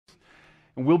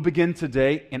And we'll begin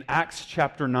today in Acts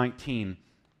chapter 19.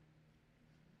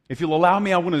 If you'll allow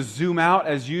me, I want to zoom out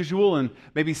as usual and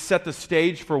maybe set the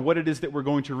stage for what it is that we're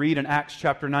going to read in Acts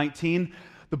chapter 19.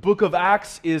 The book of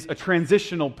Acts is a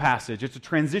transitional passage. It's a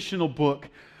transitional book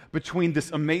between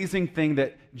this amazing thing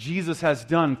that Jesus has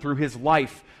done through his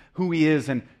life, who he is,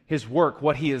 and his work,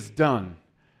 what he has done.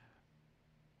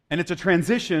 And it's a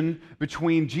transition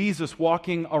between Jesus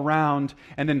walking around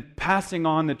and then passing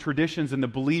on the traditions and the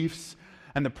beliefs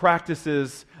and the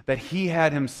practices that he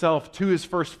had himself to his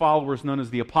first followers known as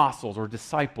the apostles or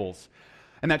disciples.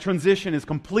 And that transition is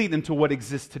complete into what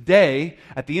exists today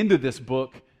at the end of this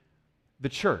book, the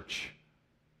church.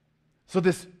 So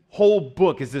this whole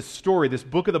book is this story. This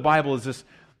book of the Bible is this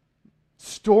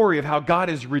story of how God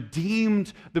has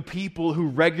redeemed the people who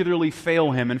regularly fail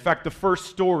him. In fact, the first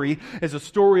story is a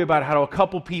story about how a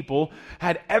couple people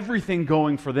had everything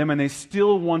going for them and they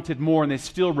still wanted more and they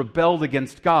still rebelled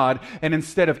against God. And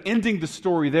instead of ending the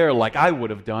story there like I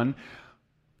would have done,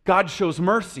 God shows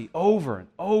mercy over and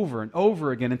over and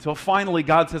over again until finally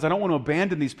God says, I don't want to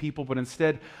abandon these people, but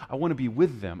instead I want to be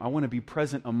with them. I want to be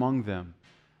present among them.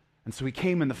 And so he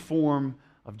came in the form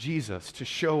of Jesus to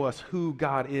show us who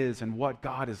God is and what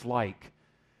God is like,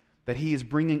 that he is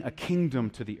bringing a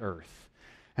kingdom to the earth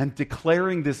and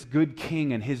declaring this good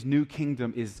king and his new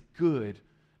kingdom is good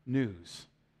news.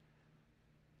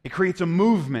 It creates a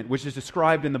movement which is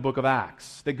described in the book of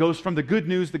Acts that goes from the good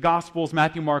news, the Gospels,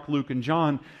 Matthew, Mark, Luke, and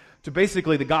John, to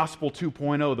basically the Gospel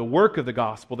 2.0, the work of the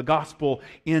gospel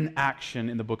in action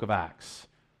in the book of Acts.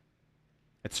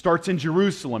 It starts in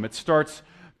Jerusalem. It starts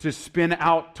to spin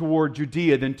out toward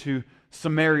Judea, then to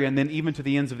Samaria, and then even to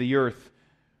the ends of the earth,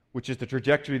 which is the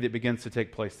trajectory that begins to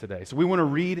take place today. So we want to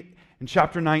read in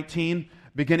chapter 19,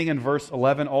 beginning in verse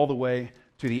 11, all the way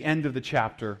to the end of the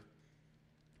chapter,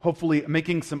 hopefully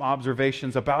making some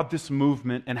observations about this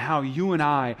movement and how you and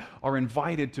I are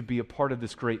invited to be a part of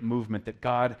this great movement that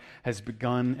God has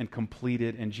begun and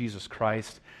completed in Jesus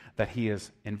Christ, that he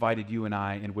has invited you and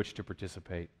I in which to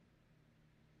participate.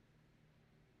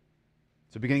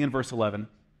 So beginning in verse 11,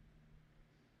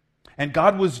 and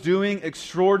God was doing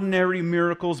extraordinary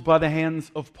miracles by the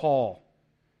hands of Paul,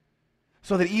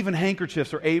 so that even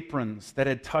handkerchiefs or aprons that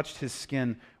had touched his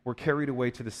skin were carried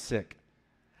away to the sick,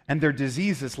 and their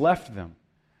diseases left them,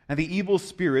 and the evil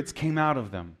spirits came out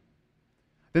of them.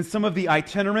 Then some of the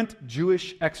itinerant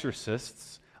Jewish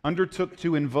exorcists undertook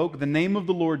to invoke the name of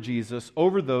the Lord Jesus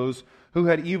over those who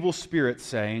had evil spirits,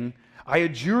 saying, I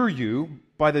adjure you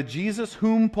by the Jesus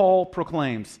whom Paul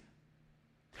proclaims.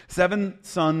 7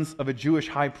 sons of a Jewish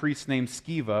high priest named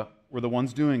Sceva were the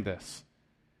ones doing this.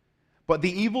 But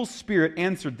the evil spirit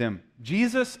answered them,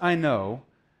 Jesus I know,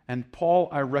 and Paul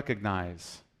I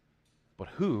recognize. But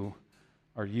who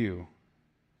are you?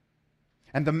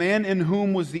 And the man in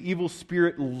whom was the evil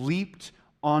spirit leaped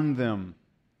on them,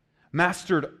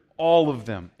 mastered all of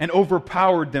them, and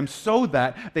overpowered them so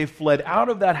that they fled out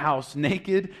of that house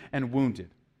naked and wounded.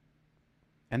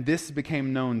 And this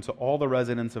became known to all the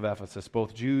residents of Ephesus,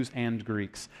 both Jews and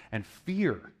Greeks, and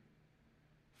fear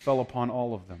fell upon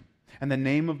all of them. And the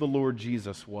name of the Lord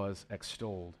Jesus was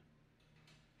extolled.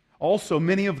 Also,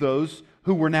 many of those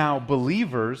who were now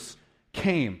believers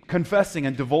came, confessing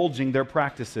and divulging their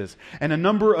practices. And a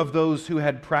number of those who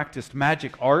had practiced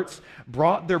magic arts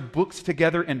brought their books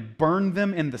together and burned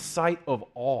them in the sight of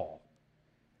all.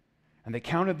 And they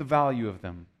counted the value of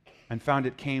them and found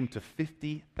it came to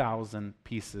 50,000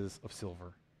 pieces of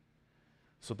silver.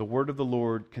 So the word of the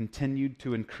Lord continued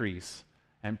to increase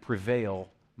and prevail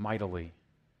mightily.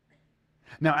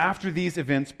 Now, after these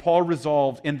events, Paul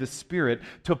resolved in the Spirit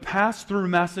to pass through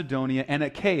Macedonia and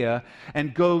Achaia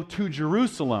and go to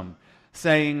Jerusalem,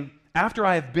 saying, after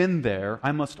I have been there,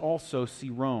 I must also see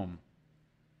Rome.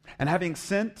 And having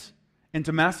sent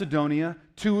into Macedonia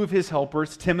 2 of his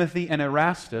helpers, Timothy and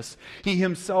Erastus, he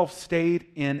himself stayed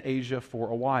in Asia for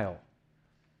a while.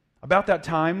 About that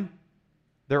time,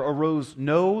 there arose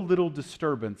no little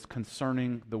disturbance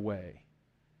concerning the way.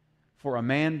 For a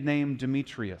man named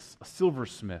Demetrius, a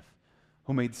silversmith,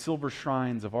 who made silver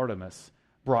shrines of Artemis,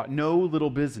 brought no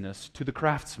little business to the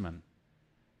craftsmen.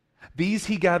 These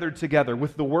he gathered together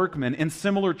with the workmen in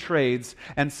similar trades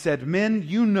and said, men,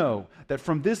 you know that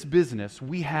from this business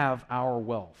we have our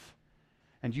wealth.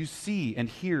 And you see and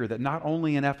hear that not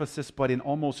only in Ephesus but in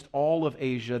almost all of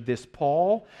Asia, this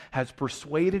Paul has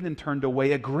persuaded and turned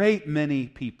away a great many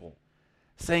people,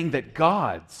 saying that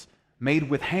gods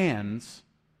made with hands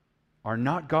are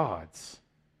not gods.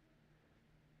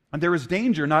 And there is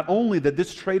danger not only that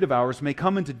this trade of ours may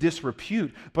come into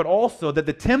disrepute, but also that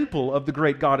the temple of the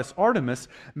great goddess Artemis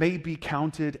may be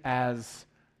counted as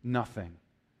nothing.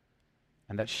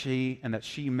 and that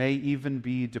she may even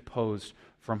be deposed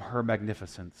from her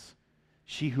magnificence,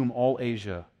 she whom all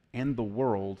Asia and the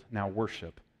world now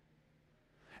worship."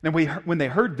 And when they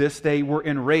heard this, they were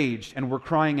enraged and were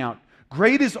crying out,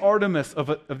 "Great is Artemis of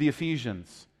the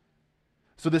Ephesians!"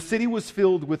 So the city was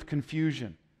filled with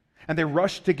confusion, and they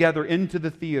rushed together into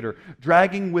the theater,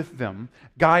 dragging with them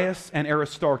Gaius and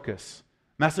Aristarchus,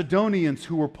 Macedonians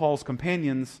who were Paul's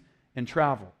companions in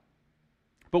travel.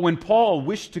 But when Paul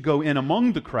wished to go in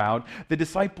among the crowd, the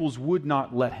disciples would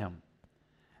not let him.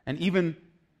 And even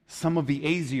some of the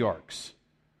Asiarchs,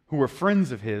 who were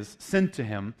friends of his, sent to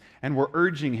him and were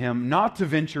urging him not to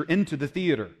venture into the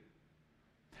theater.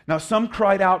 Now some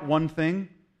cried out one thing,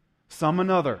 some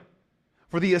another,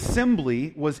 for the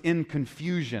assembly was in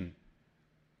confusion,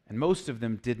 and most of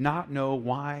them did not know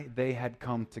why they had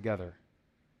come together.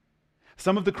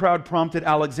 Some of the crowd prompted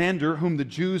Alexander, whom the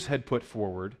Jews had put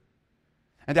forward,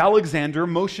 and Alexander,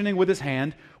 motioning with his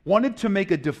hand, wanted to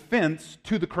make a defense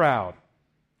to the crowd.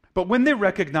 But when they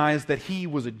recognized that he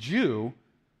was a Jew,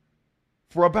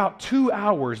 for about 2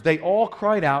 hours they all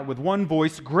cried out with one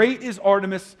voice, "Great is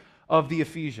Artemis of the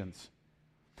Ephesians."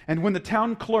 And when the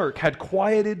town clerk had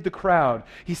quieted the crowd,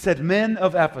 he said, "Men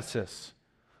of Ephesus,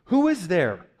 who is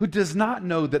there who does not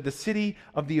know that the city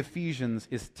of the Ephesians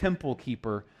is temple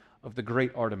keeper of the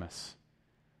great Artemis,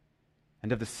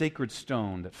 and of the sacred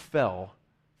stone that fell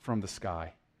from the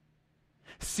sky?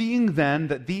 Seeing then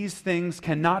that these things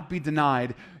cannot be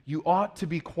denied, you ought to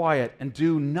be quiet and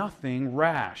do nothing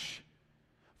rash.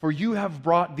 For you have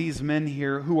brought these men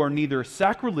here who are neither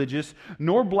sacrilegious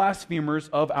nor blasphemers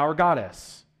of our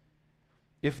goddess.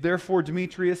 If therefore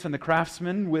Demetrius and the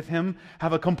craftsmen with him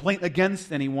have a complaint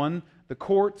against anyone, the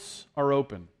courts are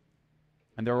open,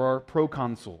 and there are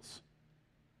proconsuls.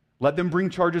 Let them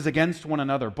bring charges against one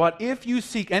another. But if you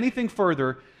seek anything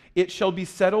further, it shall be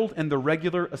settled in the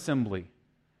regular assembly.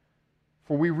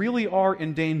 For we really are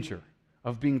in danger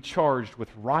of being charged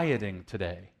with rioting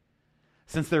today,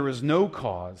 since there is no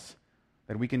cause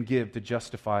that we can give to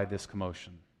justify this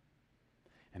commotion."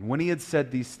 And when he had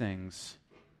said these things,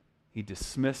 he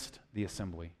dismissed the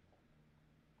assembly.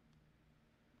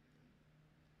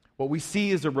 What we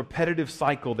see is a repetitive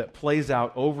cycle that plays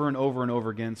out over and over and over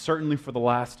again, certainly for the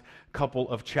last couple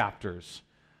of chapters.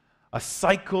 A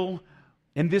cycle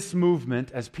in this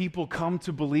movement, as people come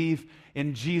to believe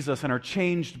in Jesus and are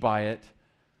changed by it,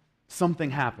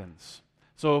 something happens.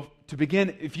 So to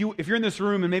begin, if you're in this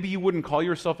room and maybe you wouldn't call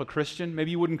yourself a Christian,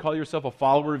 maybe you wouldn't call yourself a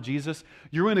follower of Jesus,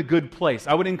 you're in a good place.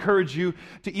 I would encourage you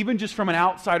to, even just from an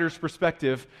outsider's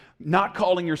perspective, not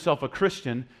calling yourself a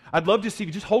Christian, I'd love to see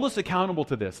you just hold us accountable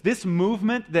to this. This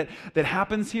movement that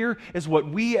happens here is what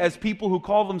we as people who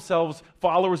call themselves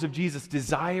followers of Jesus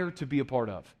desire to be a part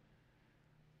of.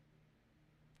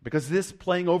 Because this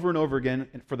playing over and over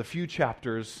again for the few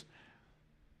chapters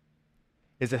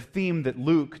is a theme that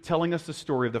Luke, telling us the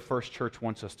story of the first church,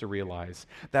 wants us to realize.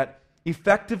 That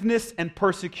effectiveness and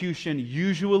persecution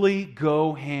usually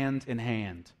go hand in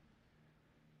hand.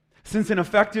 Since an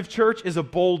effective church is a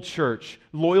bold church,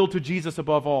 loyal to Jesus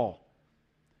above all.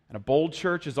 And a bold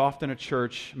church is often a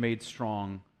church made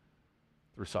strong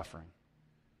through suffering.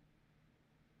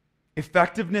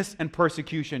 Effectiveness and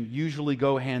persecution usually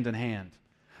go hand in hand.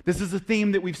 This is a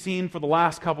theme that we've seen for the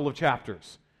last couple of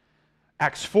chapters.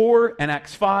 Acts 4 and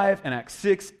Acts 5 and Acts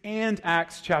 6 and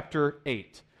Acts chapter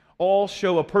 8 all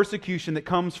show a persecution that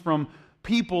comes from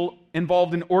people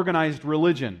involved in organized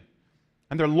religion.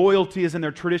 And their loyalty is in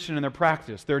their tradition and their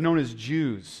practice. They're known as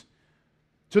Jews.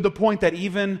 To the point that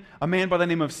even a man by the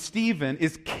name of Stephen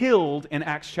is killed in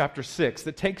Acts chapter 6,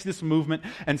 that takes this movement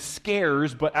and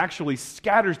scares, but actually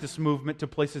scatters this movement to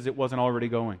places it wasn't already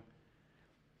going.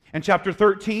 In chapter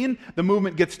 13, the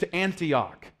movement gets to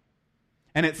Antioch.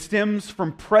 And it stems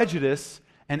from prejudice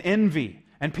and envy.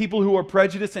 And people who are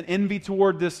prejudiced and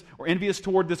envious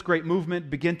toward this great movement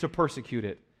begin to persecute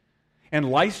it. In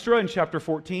Lystra, in chapter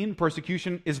 14,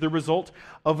 persecution is the result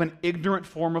of an ignorant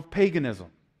form of paganism.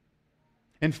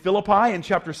 In Philippi, in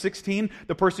chapter 16,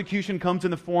 the persecution comes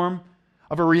in the form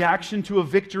of a reaction to a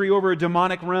victory over a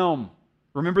demonic realm.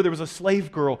 Remember, there was a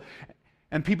slave girl,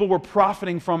 and people were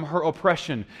profiting from her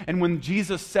oppression. And when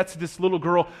Jesus sets this little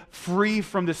girl free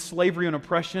from this slavery and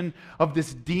oppression of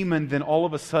this demon, then all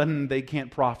of a sudden they can't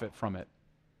profit from it.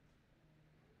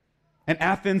 In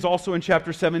Athens, also in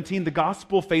chapter 17, the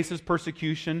gospel faces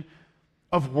persecution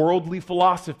of worldly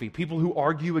philosophy, people who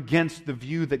argue against the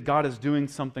view that God is doing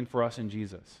something for us in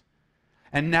Jesus.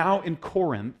 And now in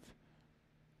Corinth,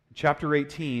 chapter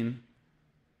 18,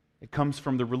 it comes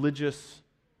from the religious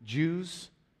Jews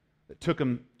that took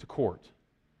him to court.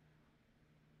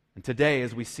 And today,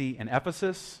 as we see in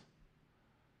Ephesus,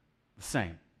 the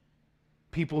same.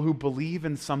 People who believe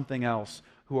in something else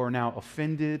who are now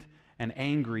offended and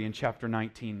angry in chapter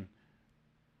 19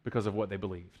 because of what they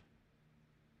believed.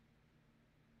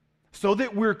 So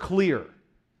that we're clear,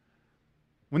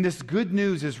 when this good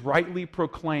news is rightly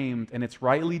proclaimed and it's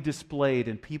rightly displayed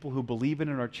and people who believe in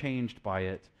it are changed by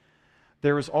it,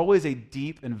 there is always a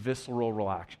deep and visceral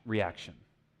reaction.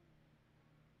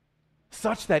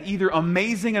 Such that either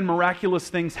amazing and miraculous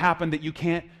things happen that you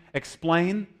can't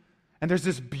explain, and there's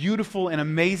this beautiful and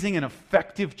amazing and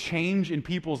effective change in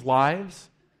people's lives,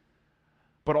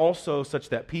 but also such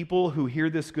that people who hear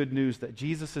this good news that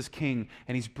Jesus is king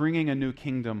and he's bringing a new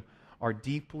kingdom are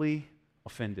deeply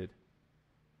offended.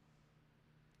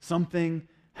 Something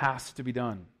has to be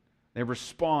done. They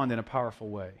respond in a powerful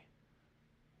way.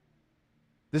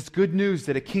 This good news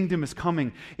that a kingdom is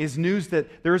coming is news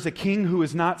that there is a king who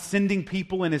is not sending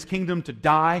people in his kingdom to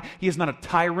die. He is not a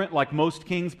tyrant like most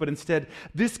kings, but instead,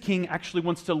 this king actually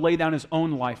wants to lay down his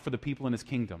own life for the people in his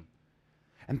kingdom.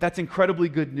 And that's incredibly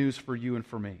good news for you and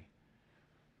for me.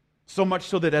 So much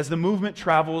so that as the movement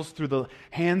travels through the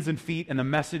hands and feet and the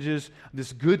messages,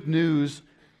 this good news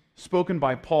spoken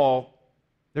by Paul,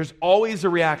 there's always a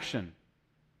reaction.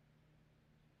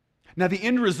 Now, the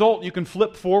end result, you can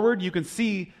flip forward, you can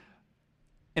see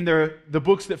in the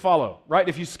books that follow, right?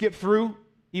 If you skip through,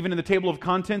 even in the table of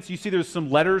contents, you see there's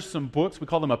some letters, some books, we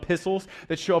call them epistles,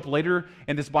 that show up later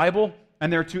in this Bible,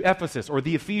 and they're to Ephesus, or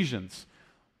the Ephesians.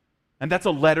 And that's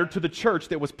a letter to the church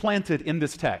that was planted in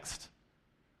this text,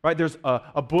 right? There's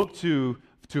a book to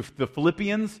the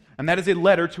Philippians, and that is a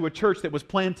letter to a church that was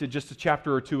planted just a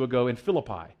chapter or two ago in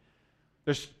Philippi.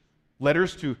 There's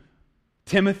letters to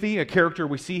Timothy, a character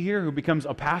we see here, who becomes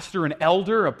a pastor, an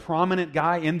elder, a prominent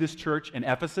guy in this church in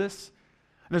Ephesus.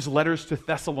 And there's letters to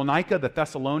Thessalonica, the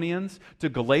Thessalonians, to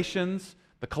Galatians,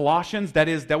 the Colossians. That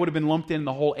would have been lumped in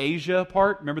the whole Asia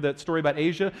part. Remember that story about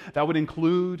Asia? That would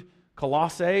include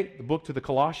Colossae, the book to the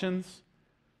Colossians.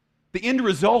 The end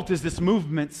result is this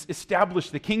movement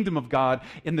established the kingdom of God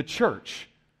in the church,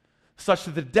 such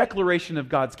that the declaration of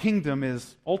God's kingdom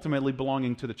is ultimately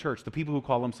belonging to the church, the people who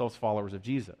call themselves followers of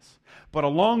Jesus. But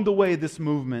along the way, this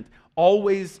movement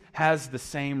always has the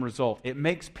same result. It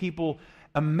makes people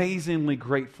amazingly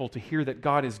grateful to hear that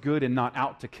God is good and not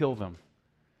out to kill them.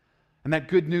 And that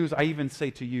good news, I even say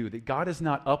to you, that God is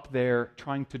not up there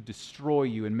trying to destroy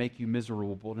you and make you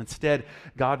miserable, but instead,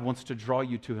 God wants to draw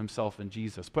you to himself in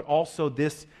Jesus. But also,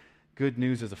 this good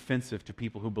news is offensive to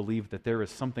people who believe that there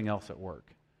is something else at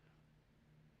work,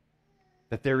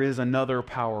 that there is another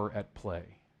power at play.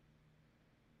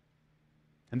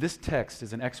 And this text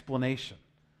is an explanation,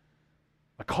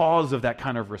 a cause of that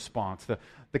kind of response,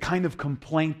 the kind of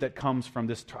complaint that comes from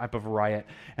this type of riot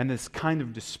and this kind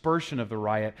of dispersion of the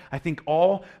riot, I think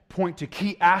all point to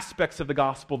key aspects of the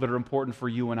gospel that are important for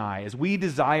you and I, as we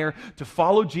desire to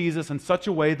follow Jesus in such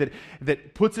a way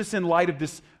that puts us in light of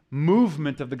this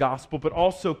movement of the gospel, but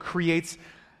also creates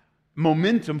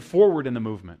momentum forward in the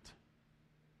movement.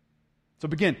 So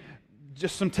begin,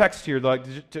 just some text here. I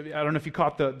don't know if you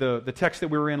caught the text that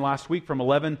we were in last week from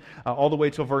 11 all the way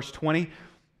till verse 20.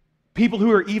 People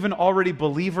who are even already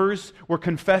believers were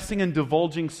confessing and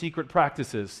divulging secret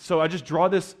practices. So I just draw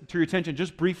this to your attention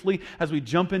just briefly as we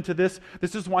jump into this.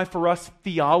 This is why for us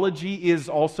theology is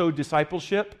also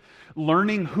discipleship.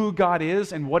 Learning who God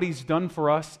is and what he's done for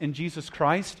us in Jesus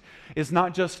Christ is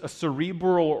not just a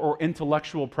cerebral or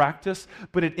intellectual practice,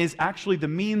 but it is actually the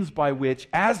means by which,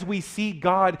 as we see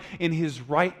God in his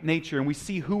right nature and we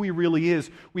see who he really is,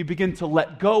 we begin to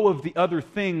let go of the other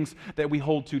things that we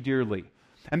hold too dearly.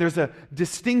 And there's a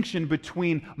distinction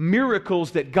between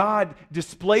miracles that God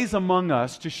displays among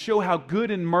us to show how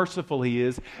good and merciful he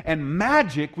is, and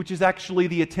magic, which is actually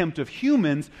the attempt of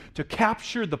humans to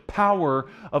capture the power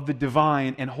of the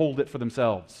divine and hold it for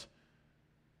themselves.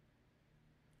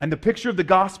 And the picture of the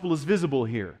gospel is visible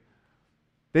here.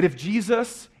 That if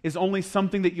Jesus is only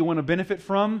something that you want to benefit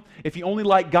from, if you only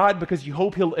like God because you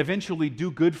hope he'll eventually do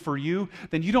good for you,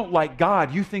 then you don't like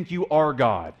God, you think you are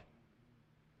God.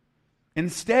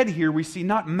 Instead, here we see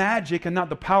not magic and not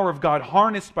the power of God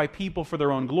harnessed by people for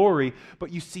their own glory,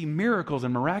 but you see miracles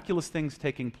and miraculous things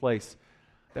taking place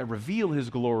that reveal his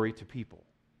glory to people.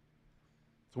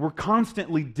 So we're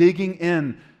constantly digging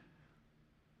in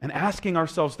and asking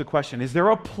ourselves the question, is there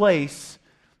a place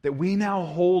that we now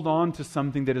hold on to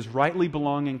something that is rightly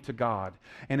belonging to God?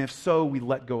 And if so, we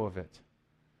let go of it.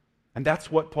 And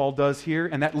that's what Paul does here,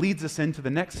 and that leads us into the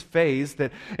next phase,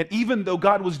 that even though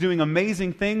God was doing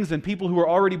amazing things and people who were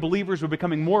already believers were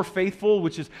becoming more faithful,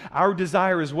 which is our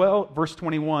desire as well, verse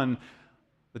 21,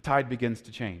 the tide begins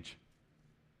to change.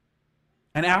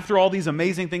 And after all these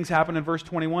amazing things happen in verse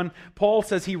 21, Paul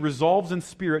says he resolves in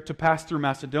spirit to pass through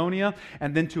Macedonia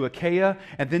and then to Achaia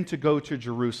and then to go to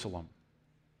Jerusalem.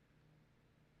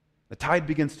 The tide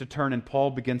begins to turn and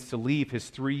Paul begins to leave his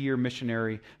 3-year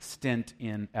missionary stint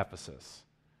in Ephesus.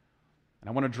 And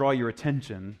I want to draw your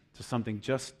attention to something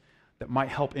just that might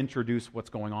help introduce what's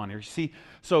going on here. You see,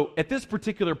 so at this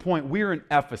particular point, we're in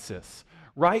Ephesus,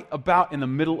 right about in the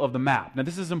middle of the map. Now,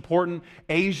 this is important.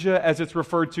 Asia, as it's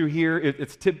referred to here,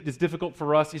 it's difficult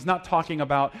for us. He's not talking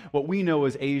about what we know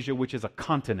as Asia, which is a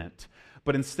continent.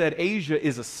 But instead, Asia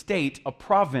is a state, a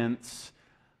province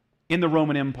in the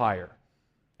Roman Empire.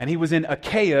 And he was in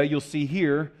Achaia. You'll see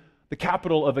here, the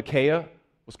capital of Achaia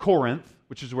was Corinth,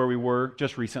 which is where we were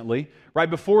just recently. Right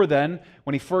before then,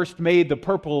 when he first made the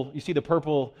purple, you see the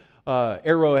purple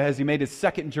arrow as he made his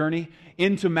second journey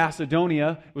into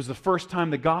Macedonia. It was the first time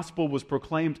the gospel was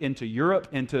proclaimed into Europe,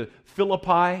 into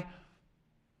Philippi,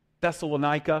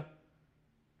 Thessalonica.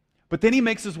 But then he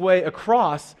makes his way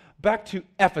across back to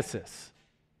Ephesus.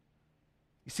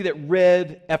 You see that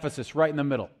red Ephesus right in the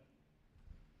middle.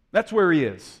 That's where he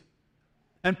is.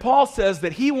 And Paul says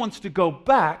that he wants to go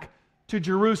back to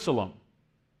Jerusalem.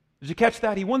 Did you catch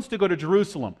that? He wants to go to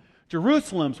Jerusalem.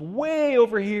 Jerusalem's way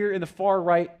over here in the far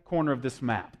right corner of this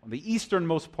map, on the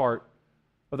easternmost part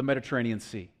of the Mediterranean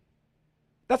Sea.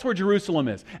 That's where Jerusalem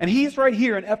is. And he's right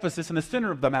here in Ephesus in the center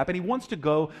of the map, and he wants to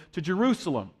go to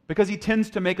Jerusalem because he tends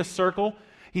to make a circle.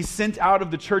 He's sent out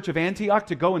of the church of Antioch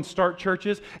to go and start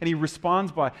churches, and he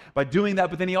responds by doing that,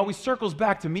 but then he always circles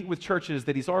back to meet with churches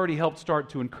that he's already helped start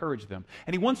to encourage them.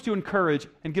 And he wants to encourage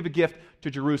and give a gift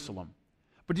to Jerusalem.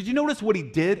 But did you notice what he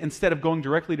did instead of going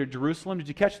directly to Jerusalem? Did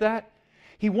you catch that?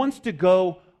 He wants to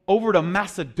go over to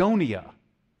Macedonia.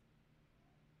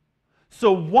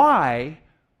 So why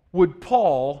would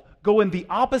Paul go in the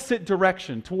opposite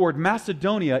direction toward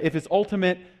Macedonia if his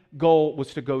ultimate goal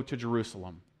was to go to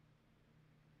Jerusalem?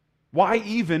 Why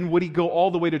even would he go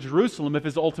all the way to Jerusalem if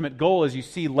his ultimate goal, as you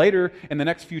see later in the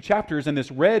next few chapters in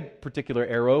this red particular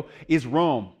arrow, is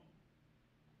Rome?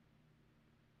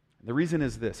 The reason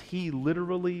is this: he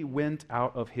literally went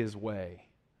out of his way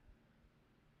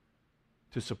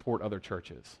to support other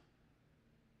churches.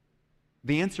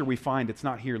 The answer we find, it's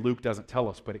not here, Luke doesn't tell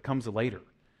us, but it comes later.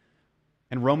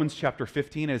 In Romans chapter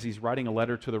 15, as he's writing a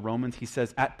letter to the Romans, he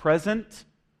says, "At present,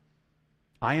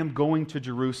 I am going to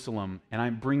Jerusalem, and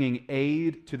I'm bringing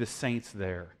aid to the saints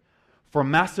there. For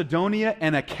Macedonia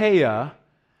and Achaia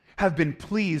have been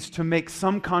pleased to make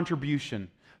some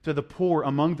contribution to the poor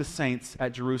among the saints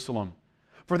at Jerusalem.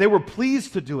 For they were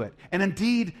pleased to do it, and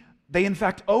indeed, they in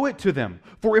fact owe it to them.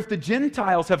 For if the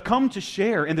Gentiles have come to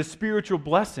share in the spiritual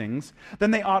blessings,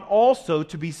 then they ought also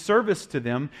to be service to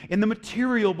them in the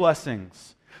material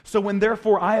blessings. So when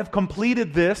therefore I have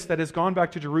completed this that has gone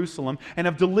back to Jerusalem, and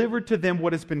have delivered to them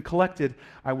what has been collected,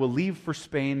 I will leave for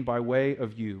Spain by way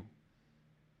of you.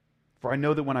 For I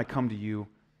know that when I come to you,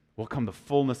 will come the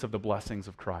fullness of the blessings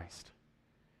of Christ."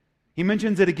 He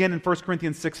mentions it again in 1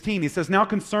 Corinthians 16. He says, "Now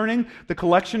concerning the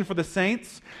collection for the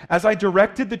saints, as I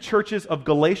directed the churches of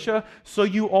Galatia, so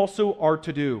you also are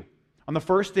to do. On the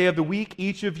first day of the week,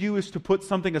 each of you is to put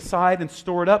something aside and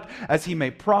store it up, as he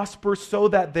may prosper, so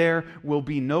that there will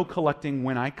be no collecting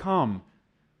when I come.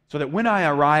 So that when I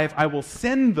arrive, I will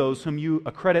send those whom you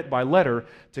accredit by letter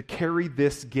to carry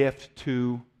this gift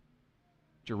to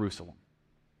Jerusalem."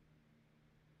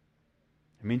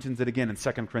 He mentions it again in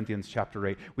 2 Corinthians chapter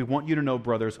 8. "We want you to know,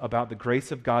 brothers, about the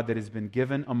grace of God that has been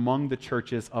given among the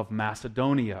churches of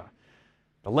Macedonia,"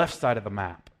 the left side of the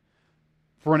map.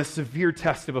 "For in a severe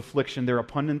test of affliction, their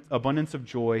abundance of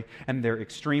joy and their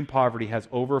extreme poverty has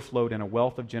overflowed in a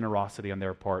wealth of generosity on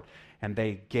their part, and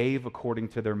they gave according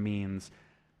to their means,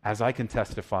 as I can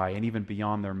testify, and even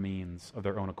beyond their means of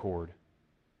their own accord,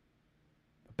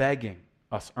 begging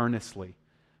us earnestly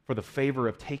for the favor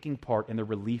of taking part in the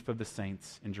relief of the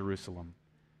saints in Jerusalem.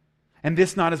 And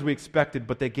this not as we expected,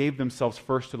 but they gave themselves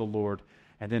first to the Lord,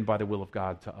 and then by the will of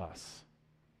God to us."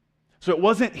 So it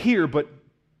wasn't here, but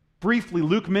briefly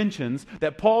Luke mentions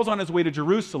that Paul's on his way to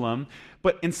Jerusalem,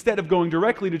 but instead of going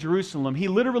directly to Jerusalem, he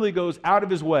literally goes out of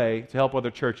his way to help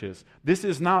other churches. This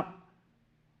is not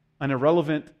an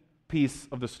irrelevant piece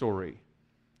of the story.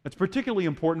 It's particularly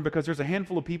important because there's a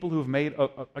handful of people who have made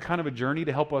a kind of a journey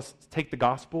to help us take the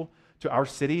gospel to our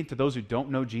city, to those who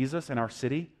don't know Jesus in our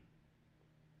city.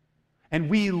 And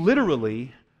we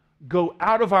literally go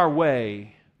out of our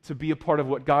way to be a part of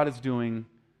what God is doing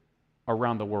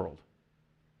around the world.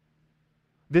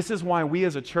 This is why we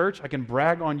as a church, I can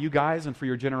brag on you guys and for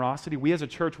your generosity. We as a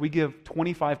church, we give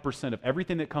 25% of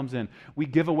everything that comes in. We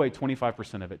give away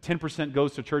 25% of it. 10%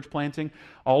 goes to church planting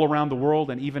all around the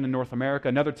world and even in North America.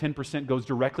 Another 10% goes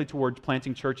directly towards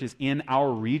planting churches in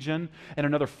our region. And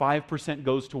another 5%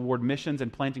 goes toward missions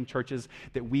and planting churches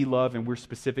that we love and we're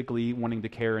specifically wanting to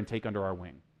care and take under our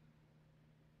wing.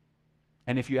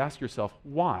 And if you ask yourself,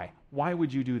 why? Why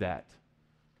would you do that?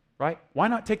 Right? Why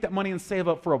not take that money and save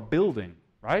up for a building?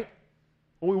 Right?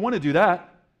 Well, we want to do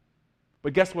that.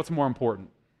 But guess what's more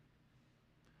important?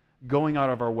 Going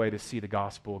out of our way to see the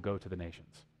gospel go to the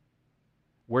nations.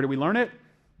 Where do we learn it?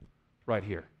 Right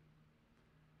here.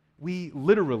 We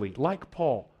literally, like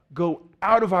Paul, go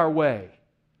out of our way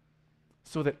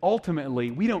so that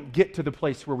ultimately we don't get to the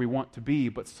place where we want to be,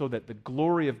 but so that the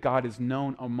glory of God is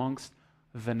known amongst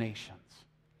the nations.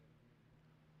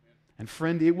 And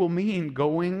friend, it will mean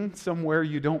going somewhere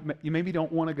you maybe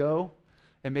don't want to go,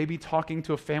 and maybe talking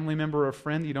to a family member or a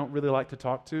friend you don't really like to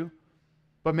talk to.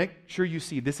 But make sure you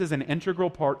see, this is an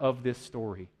integral part of this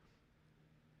story.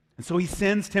 And so he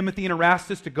sends Timothy and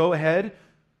Erastus to go ahead,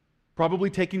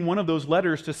 probably taking one of those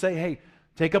letters to say, hey,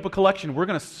 take up a collection. We're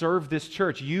going to serve this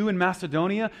church. You in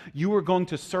Macedonia, you are going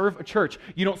to serve a church.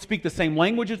 You don't speak the same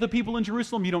language as the people in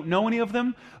Jerusalem. You don't know any of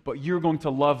them, but you're going to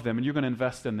love them and you're going to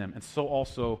invest in them. And so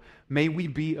also, may we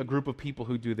be a group of people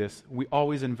who do this. We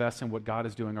always invest in what God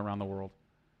is doing around the world.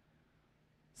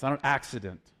 It's not an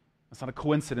accident. It's not a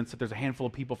coincidence that there's a handful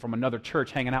of people from another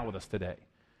church hanging out with us today.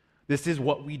 This is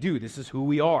what we do. This is who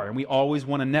we are. And we always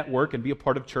want to network and be a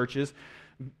part of churches,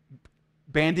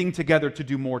 banding together to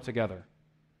do more together.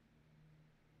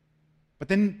 But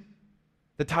then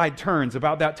the tide turns.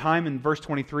 About that time in verse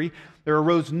 23, there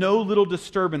arose no little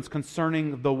disturbance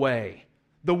concerning the way.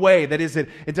 The way, that is,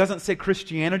 it doesn't say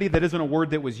Christianity. That isn't a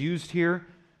word that was used here.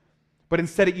 But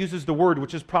instead it uses the word,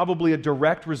 which is probably a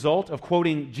direct result of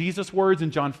quoting Jesus' words in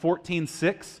John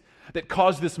 14:6 that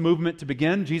caused this movement to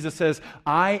begin. Jesus says,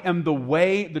 I am the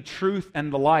way, the truth,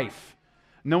 and the life.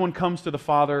 No one comes to the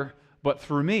Father but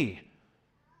through me.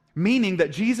 Meaning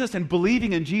that Jesus and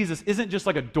believing in Jesus isn't just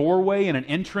like a doorway and an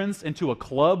entrance into a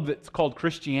club that's called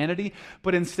Christianity,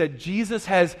 but instead Jesus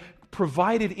has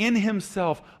provided in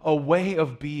himself a way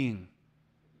of being.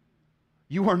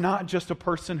 You are not just a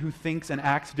person who thinks and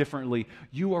acts differently.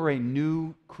 You are a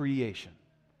new creation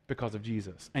because of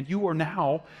Jesus. And you are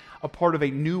now a part of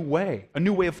a new way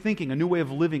of thinking, a new way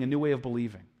of living, a new way of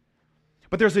believing.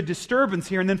 But there's a disturbance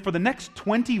here, and then for the next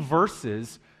 20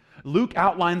 verses, Luke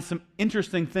outlines some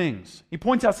interesting things. He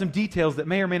points out some details that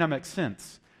may or may not make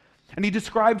sense. And he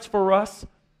describes for us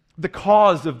the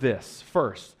cause of this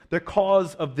first, the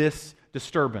cause of this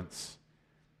disturbance.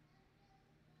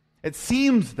 It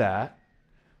seems that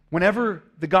whenever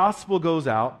the gospel goes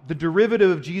out, the derivative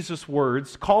of Jesus'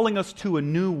 words, calling us to a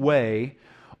new way,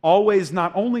 always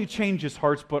not only changes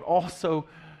hearts, but also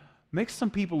makes some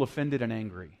people offended and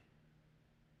angry.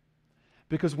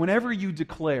 Because whenever you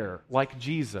declare, like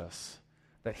Jesus,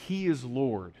 that He is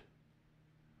Lord,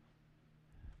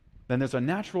 then there's a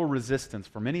natural resistance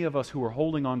for many of us who are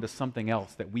holding on to something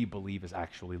else that we believe is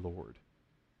actually Lord.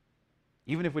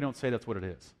 Even if we don't say that's what it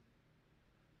is.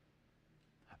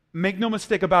 Make no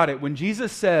mistake about it, when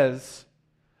Jesus says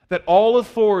that all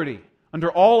authority under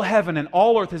all heaven and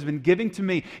all earth has been given to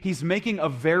me, He's making a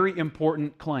very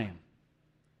important claim.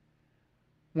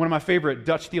 One of my favorite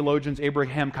Dutch theologians,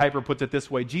 Abraham Kuyper, puts it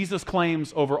this way: Jesus'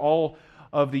 claims over all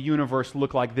of the universe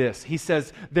look like this. He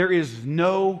says, there is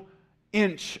no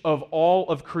inch of all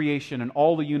of creation and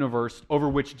all the universe over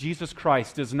which Jesus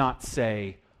Christ does not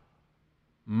say,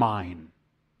 mine.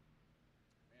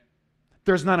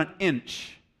 There's not an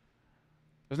inch.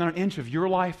 There's not an inch of your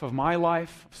life, of my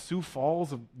life, of Sioux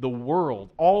Falls, of the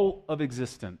world, all of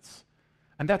existence.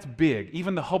 And that's big.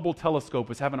 Even the Hubble telescope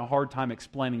is having a hard time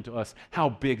explaining to us how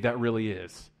big that really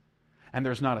is. And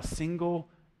there's not a single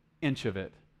inch of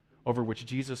it over which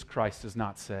Jesus Christ does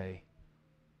not say,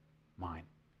 mine.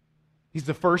 He's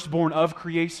the firstborn of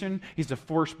creation. He's the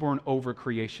firstborn over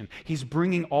creation. He's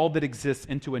bringing all that exists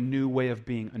into a new way of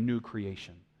being, a new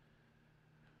creation.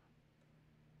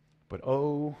 But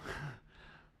oh,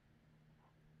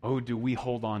 do we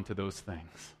hold on to those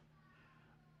things.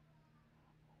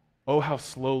 Oh, how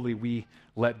slowly we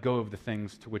let go of the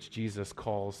things to which Jesus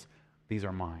calls, these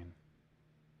are mine.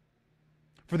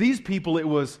 For these people, it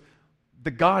was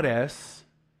the goddess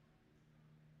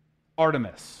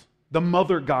Artemis, the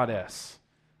mother goddess.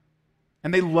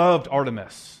 And they loved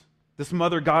Artemis. This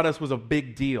mother goddess was a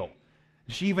big deal.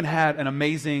 She even had an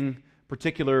amazing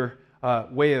particular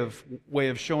way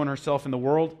of showing herself in the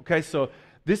world. Okay, so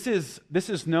this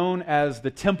is known as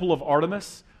the Temple of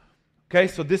Artemis. Okay,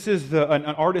 so this is an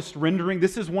artist rendering.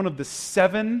 This is one of the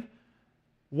 7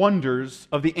 wonders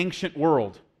of the ancient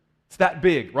world. It's that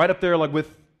big, right up there, like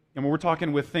with, and we're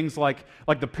talking with things like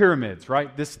the pyramids,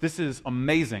 right? This is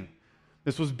amazing.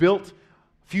 This was built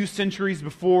a few centuries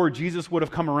before Jesus would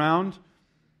have come around.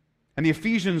 And the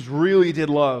Ephesians really did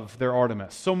love their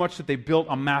Artemis, so much that they built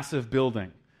a massive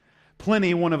building.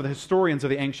 Pliny, one of the historians of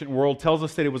the ancient world, tells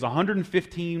us that it was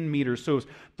 115 meters, so it was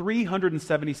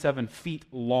 377 feet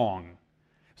long.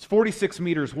 It's 46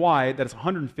 meters wide, that is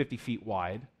 150 feet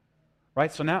wide.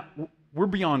 Right? So now we're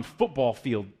beyond football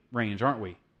field range, aren't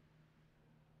we?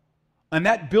 And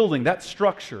that building, that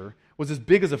structure, was as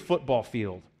big as a football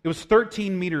field. It was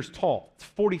 13 meters tall. It's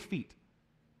 40 feet.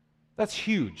 That's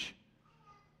huge.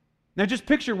 Now just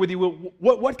picture with you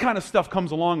what kind of stuff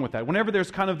comes along with that. Whenever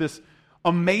there's kind of this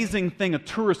amazing thing, a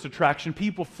tourist attraction,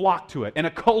 people flock to it, and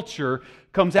a culture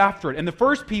comes after it. And the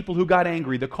first people who got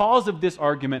angry, the cause of this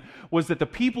argument was that the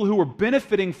people who were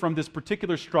benefiting from this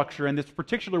particular structure and this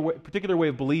particular way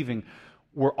of believing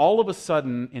were all of a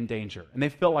sudden in danger, and they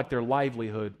felt like their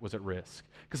livelihood was at risk.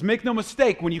 Because make no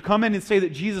mistake, when you come in and say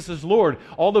that Jesus is Lord,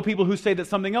 all the people who say that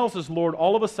something else is Lord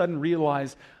all of a sudden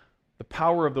realize the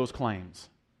power of those claims.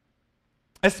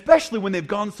 Especially when they've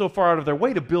gone so far out of their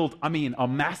way to build, a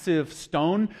massive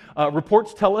stone.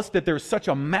 Reports tell us that there's such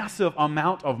a massive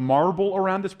amount of marble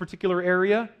around this particular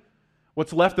area.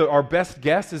 What's left, our best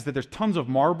guess, is that there's tons of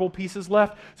marble pieces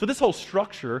left. So this whole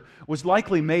structure was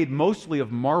likely made mostly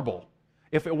of marble.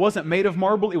 If it wasn't made of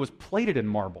marble, it was plated in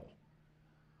marble.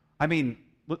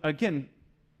 Again,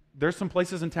 there's some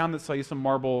places in town that sell you some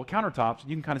marble countertops, and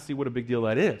you can kind of see what a big deal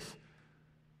that is.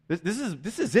 This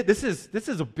is it. This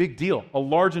is a big deal, a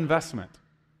large investment.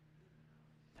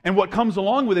 And what comes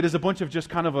along with it is a bunch of just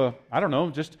kind of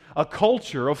just a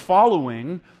culture of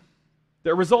following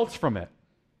that results from it.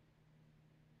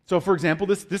 So, for example,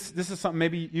 this is something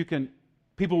maybe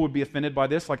people would be offended by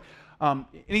this. Like,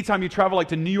 anytime you travel like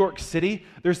to New York City,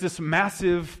 there's this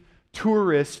massive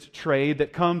tourist trade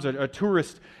that comes, a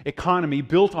tourist economy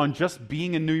built on just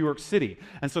being in New York City.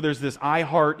 And so there's this I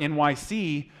Heart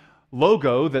NYC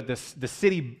logo that the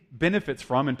city benefits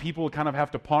from, and people kind of have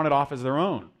to pawn it off as their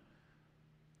own.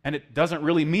 And it doesn't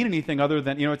really mean anything other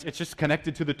than, it's just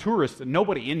connected to the tourists, and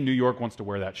nobody in New York wants to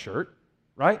wear that shirt,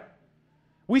 right?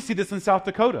 We see this in South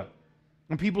Dakota.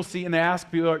 When people see and they ask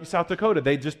people, South Dakota,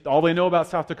 all they know about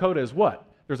South Dakota is what?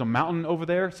 There's a mountain over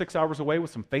there 6 hours away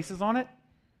with some faces on it.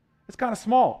 It's kind of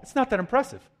small. It's not that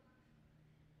impressive.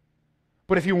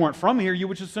 But if you weren't from here, you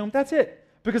would just assume that's it,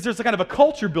 because there's a kind of a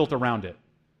culture built around it.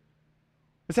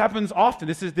 This happens often.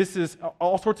 This is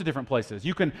all sorts of different places.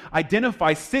 You can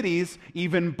identify cities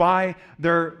even by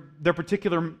their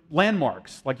particular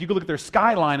landmarks. Like you can look at their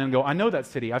skyline and go, I know that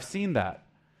city. I've seen that.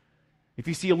 If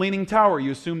you see a leaning tower,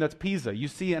 you assume that's Pisa. You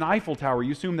see an Eiffel Tower,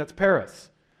 you assume that's Paris.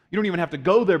 You don't even have to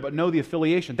go there but know the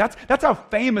affiliation. That's how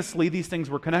famously these things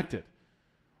were connected.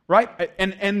 Right?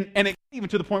 And it even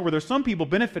to the point where there's some people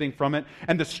benefiting from it,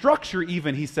 and the structure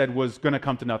even, he said, was going to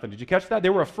come to nothing. Did you catch that? They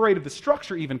were afraid of the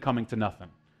structure even coming to nothing.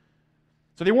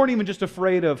 So they weren't even just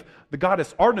afraid of the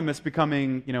goddess Artemis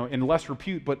becoming, in less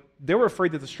repute, but they were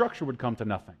afraid that the structure would come to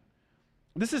nothing.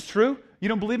 This is true. You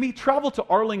don't believe me? Travel to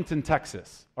Arlington,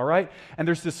 Texas, all right? And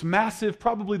there's this massive,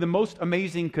 probably the most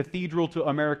amazing cathedral to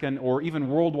American or even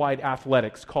worldwide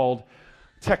athletics called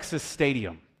Texas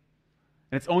Stadium.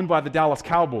 And it's owned by the Dallas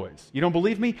Cowboys. You don't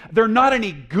believe me? They're not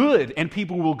any good, and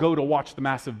people will go to watch the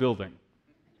massive building.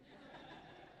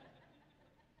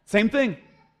 Same thing.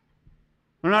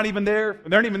 They're not even there.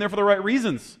 They aren't even there for the right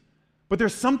reasons. But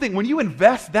there's something, when you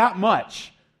invest that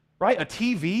much, right? A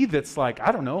TV that's like,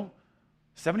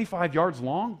 75 yards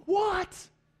long? What?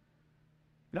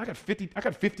 I got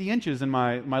 50 inches in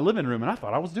my living room, and I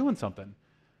thought I was doing something.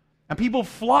 And people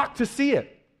flock to see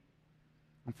it.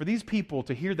 And for these people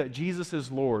to hear that Jesus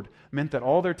is Lord meant that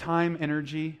all their time,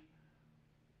 energy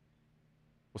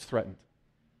was threatened.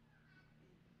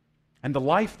 And the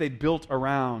life they built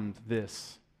around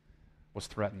this was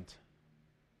threatened.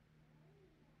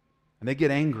 And they get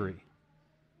angry.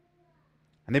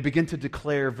 And they begin to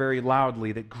declare very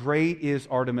loudly that great is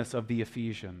Artemis of the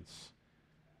Ephesians.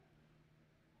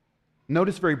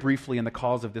 Notice very briefly in the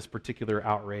cause of this particular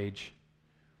outrage,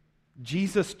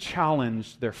 Jesus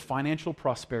challenged their financial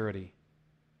prosperity.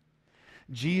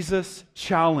 Jesus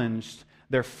challenged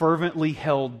their fervently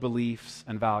held beliefs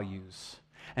and values.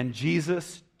 And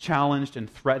Jesus challenged and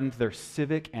threatened their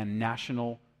civic and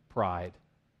national pride.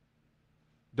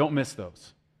 Don't miss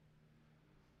those.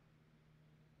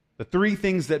 The three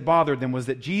things that bothered them was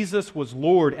that Jesus was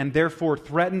Lord and therefore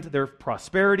threatened their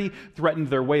prosperity, threatened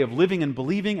their way of living and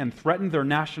believing, and threatened their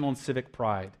national and civic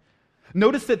pride.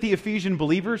 Notice that the Ephesian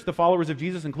believers, the followers of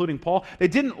Jesus, including Paul, they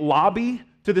didn't lobby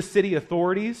to the city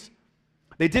authorities.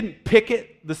 They didn't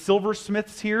picket the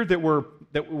silversmiths here that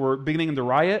were beginning to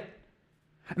riot.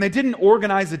 And they didn't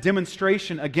organize a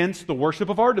demonstration against the worship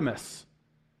of Artemis.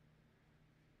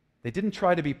 They didn't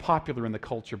try to be popular in the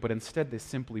culture, but instead they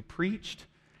simply preached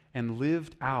and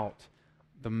lived out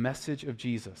the message of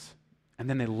Jesus. And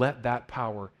then they let that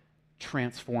power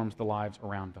transform the lives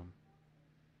around them.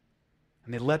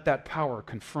 And they let that power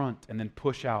confront and then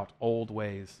push out old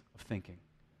ways of thinking.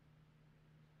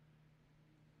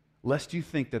 Lest you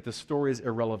think that the story is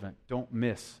irrelevant, don't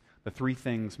miss the three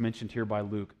things mentioned here by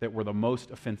Luke that were the most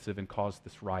offensive and caused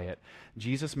this riot.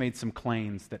 Jesus made some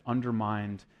claims that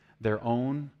undermined their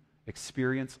own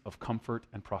experience of comfort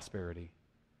and prosperity.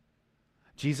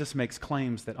 Jesus makes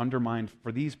claims that undermine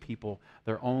for these people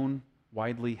their own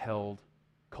widely held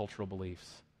cultural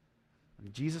beliefs.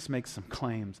 And Jesus makes some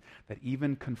claims that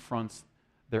even confronts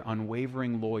their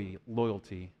unwavering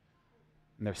loyalty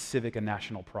and their civic and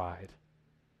national pride.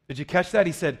 Did you catch that?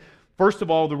 He said, first of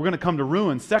all, we're going to come to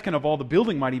ruin. Second of all, the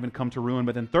building might even come to ruin.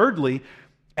 But then thirdly,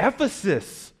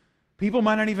 Ephesus. People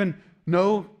might not even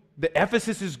know that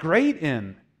Ephesus is great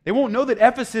in. They won't know that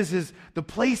Ephesus is the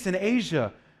place in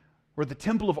Asia where the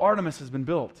temple of Artemis has been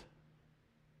built.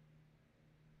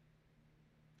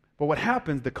 But what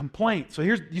happens, the complaint. So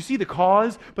here's, you see the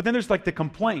cause, but then there's like the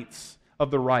complaints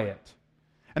of the riot.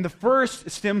 And the first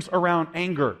stems around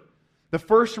anger. The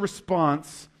first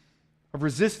response of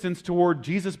resistance toward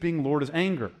Jesus being Lord is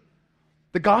anger.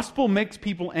 The gospel makes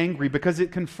people angry because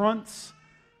it confronts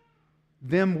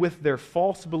them with their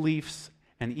false beliefs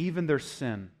and even their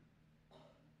sin.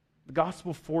 The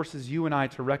gospel forces you and I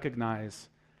to recognize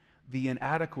the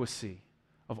inadequacy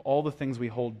of all the things we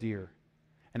hold dear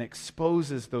and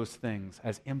exposes those things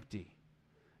as empty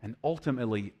and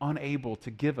ultimately unable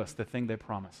to give us the thing they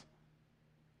promise.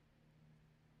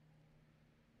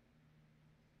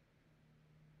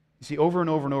 You see, over and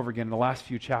over and over again in the last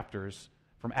few chapters,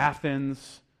 from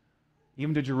Athens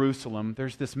even to Jerusalem,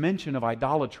 there's this mention of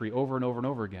idolatry over and over and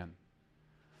over again.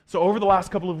 So over the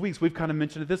last couple of weeks, we've kind of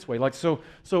mentioned it this way. Like, so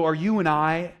are you and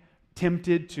I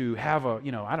tempted to have a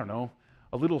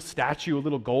little statue, a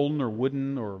little golden or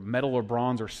wooden or metal or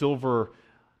bronze or silver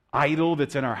idol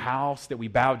that's in our house that we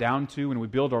bow down to and we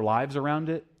build our lives around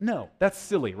it? No, that's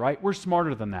silly, right? We're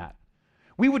smarter than that.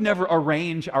 We would never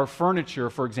arrange our furniture,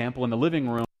 for example, in the living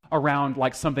room around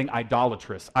like something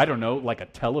idolatrous. I don't know, like a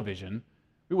television.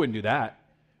 We wouldn't do that.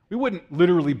 We wouldn't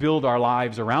literally build our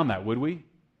lives around that, would we?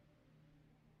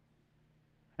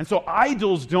 And so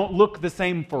idols don't look the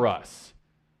same for us.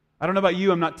 I don't know about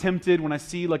you, I'm not tempted when I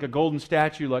see like a golden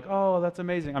statue, like, oh, that's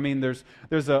amazing. I mean, there's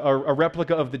a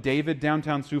replica of the David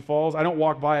downtown Sioux Falls. I don't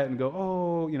walk by it and go,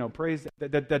 oh, praise.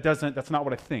 That's not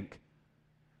what I think.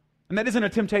 And that isn't a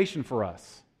temptation for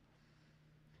us.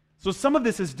 So some of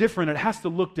this is different. It has to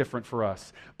look different for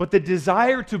us. But the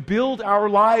desire to build our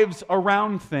lives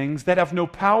around things that have no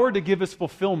power to give us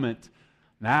fulfillment,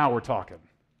 now we're talking.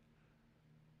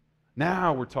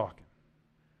 Now we're talking.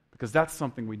 Because that's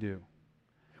something we do.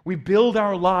 We build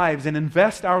our lives and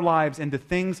invest our lives into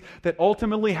things that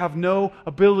ultimately have no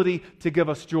ability to give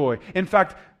us joy. In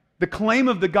fact, the claim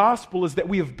of the gospel is that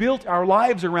we have built our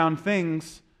lives around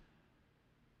things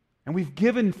and we've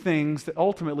given things that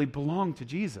ultimately belong to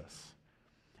Jesus.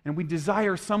 And we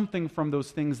desire something from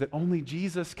those things that only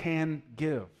Jesus can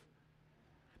give.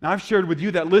 Now, I've shared with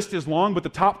you that list is long, but the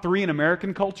top three in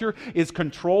American culture is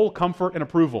control, comfort, and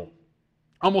approval.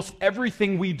 Almost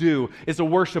everything we do is a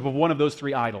worship of one of those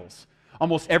three idols.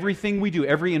 Almost everything we do,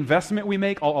 every investment we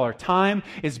make, all our time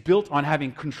is built on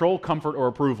having control, comfort, or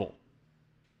approval.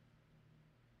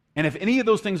 And if any of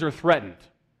those things are threatened,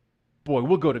 boy,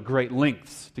 we'll go to great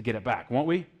lengths to get it back, won't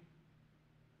we?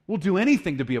 We'll do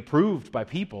anything to be approved by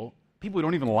people we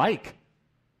don't even like.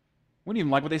 We don't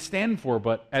even like what they stand for,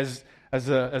 but as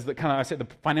the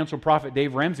financial prophet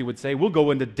Dave Ramsey would say, we'll go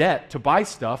into debt to buy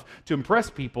stuff to impress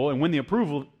people and win the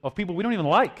approval of people we don't even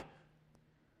like.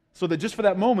 So that just for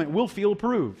that moment, we'll feel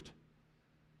approved.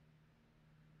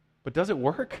 But does it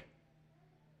work?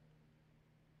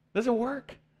 Does it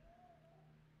work?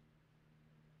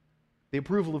 The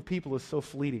approval of people is so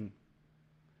fleeting.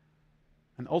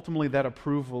 And ultimately that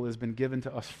approval has been given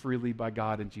to us freely by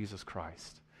God in Jesus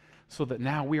Christ. So that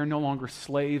now we are no longer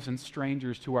slaves and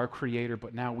strangers to our Creator,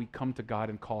 but now we come to God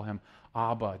and call Him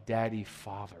Abba, Daddy,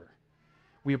 Father.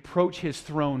 We approach His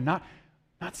throne not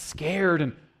scared,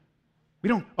 and we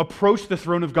don't approach the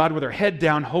throne of God with our head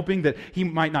down, hoping that He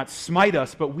might not smite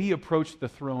us, but we approach the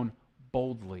throne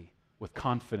boldly, with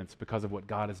confidence because of what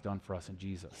God has done for us in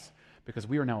Jesus. Because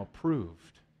we are now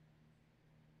approved.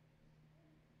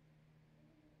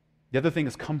 The other thing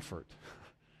is comfort.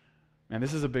 Man,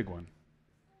 this is a big one,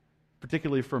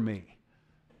 particularly for me.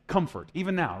 Comfort,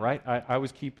 even now, right? I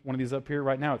always keep one of these up here.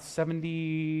 Right now it's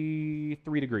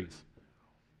 73 degrees,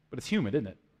 but it's humid, isn't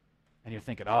it? And you're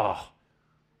thinking, oh,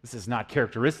 this is not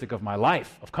characteristic of my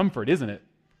life of comfort, isn't it?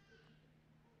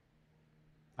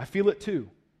 I feel it too.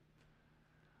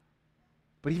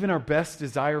 But even our best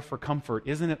desire for comfort,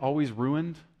 isn't it always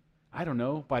ruined, I don't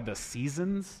know, by the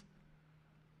seasons?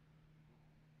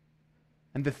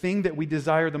 And the thing that we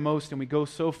desire the most, and we go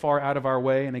so far out of our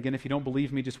way, and again, if you don't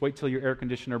believe me, just wait till your air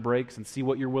conditioner breaks and see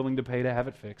what you're willing to pay to have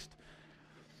it fixed.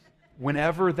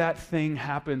 Whenever that thing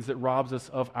happens that robs us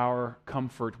of our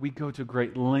comfort, we go to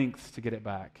great lengths to get it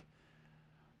back.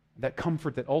 That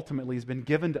comfort that ultimately has been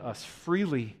given to us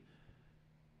freely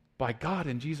by God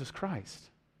in Jesus Christ.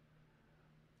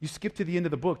 You skip to the end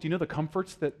of the book. Do you know the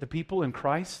comforts that the people in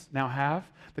Christ now have?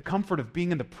 The comfort of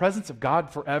being in the presence of God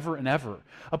forever and ever.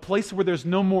 A place where there's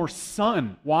no more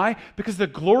sun. Why? Because the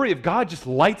glory of God just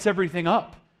lights everything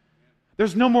up.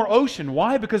 There's no more ocean.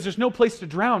 Why? Because there's no place to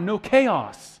drown, no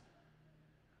chaos.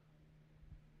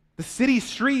 The city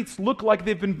streets look like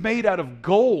they've been made out of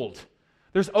gold.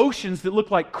 There's oceans that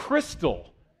look like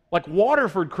crystal, like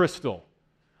Waterford crystal.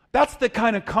 That's the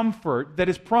kind of comfort that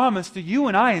is promised to you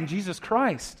and I in Jesus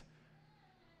Christ.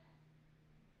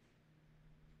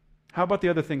 How about the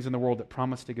other things in the world that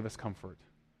promise to give us comfort?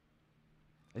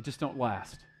 They just don't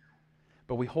last,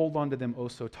 but we hold on to them oh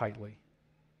so tightly.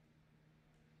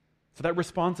 So that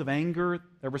response of anger,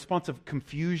 that response of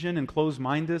confusion and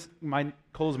closed-mindedness,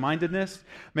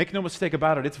 make no mistake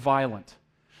about it, it's violent.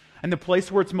 And the place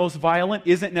where it's most violent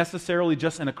isn't necessarily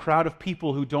just in a crowd of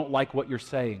people who don't like what you're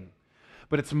saying.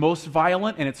 But it's most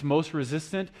violent and it's most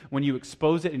resistant when you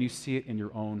expose it and you see it in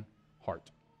your own heart.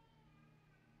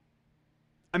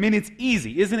 I mean, it's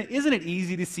easy, isn't it? Isn't it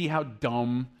easy to see how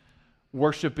dumb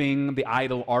worshiping the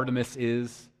idol Artemis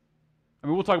is? I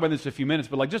mean, we'll talk about this in a few minutes,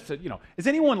 but like just to, does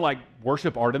anyone like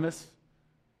worship Artemis?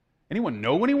 Anyone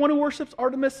know anyone who worships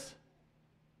Artemis?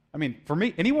 I mean, for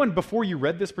me, anyone before you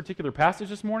read this particular passage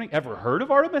this morning ever heard of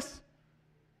Artemis?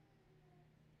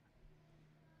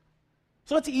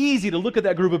 So it's easy to look at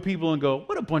that group of people and go,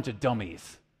 what a bunch of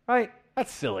dummies, right?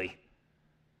 That's silly.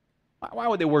 Why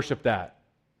would they worship that?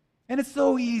 And it's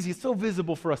so easy, it's so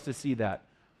visible for us to see that.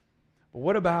 But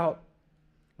what about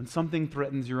when something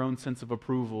threatens your own sense of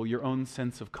approval, your own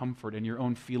sense of comfort, and your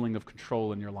own feeling of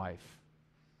control in your life?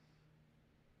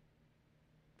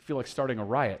 You feel like starting a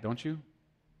riot, don't you?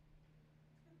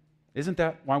 Isn't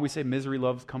that why we say misery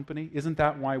loves company? Isn't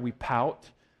that why we pout?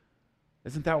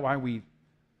 Isn't that why we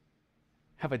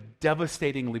have a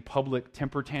devastatingly public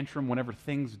temper tantrum whenever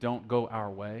things don't go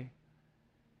our way?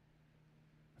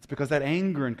 It's because that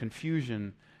anger and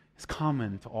confusion is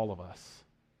common to all of us.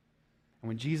 And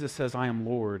when Jesus says, I am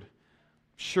Lord,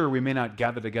 sure, we may not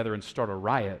gather together and start a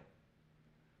riot,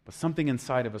 but something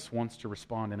inside of us wants to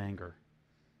respond in anger.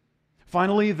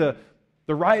 Finally, the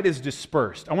riot is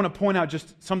dispersed. I want to point out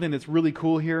just something that's really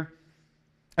cool here.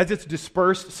 As it's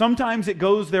dispersed, sometimes it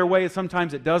goes their way,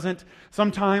 sometimes it doesn't.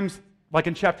 Sometimes, like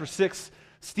in chapter 6,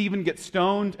 Stephen gets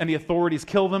stoned and the authorities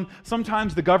kill them.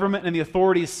 Sometimes the government and the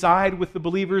authorities side with the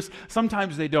believers.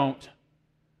 Sometimes they don't.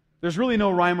 There's really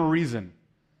no rhyme or reason.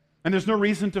 And there's no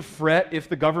reason to fret if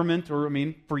the government,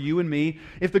 for you and me,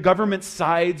 if the government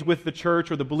sides with the church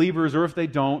or the believers or if they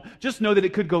don't. Just know that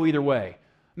it could go either way.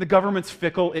 The government's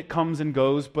fickle, it comes and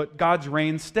goes, but God's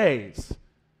reign stays.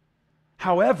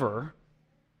 However,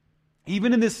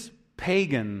 even in this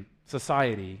pagan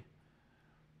society,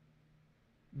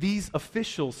 these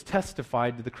officials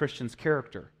testified to the Christian's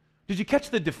character. Did you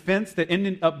catch the defense that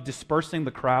ended up dispersing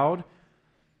the crowd?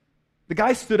 The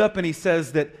guy stood up and he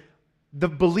says that the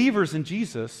believers in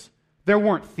Jesus, there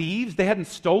weren't thieves. They hadn't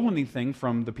stolen anything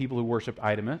from the people who worshiped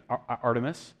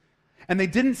Artemis. And they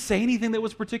didn't say anything that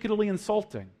was particularly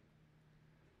insulting.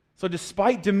 So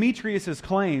despite Demetrius'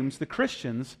 claims, the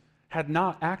Christians had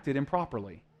not acted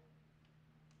improperly.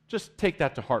 Just take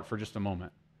that to heart for just a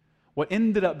moment. What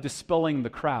ended up dispelling the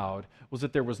crowd was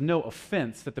that there was no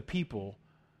offense that the people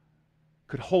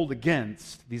could hold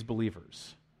against these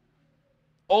believers.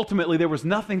 Ultimately, there was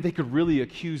nothing they could really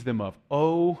accuse them of.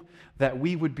 Oh, that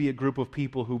we would be a group of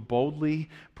people who boldly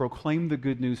proclaim the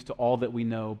good news to all that we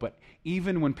know, but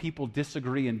even when people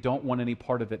disagree and don't want any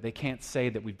part of it, they can't say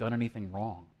that we've done anything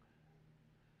wrong.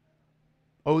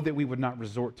 Oh, that we would not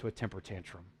resort to a temper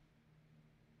tantrum.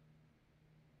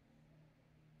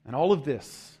 And all of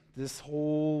this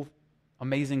whole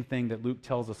amazing thing that Luke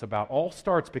tells us about all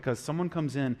starts because someone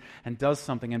comes in and does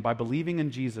something, and by believing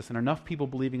in Jesus, and enough people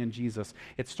believing in Jesus,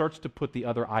 it starts to put the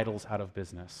other idols out of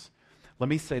business. Let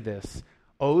me say this.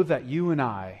 Oh, that you and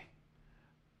I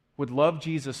would love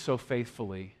Jesus so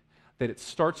faithfully that it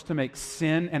starts to make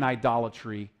sin and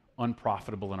idolatry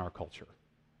unprofitable in our culture.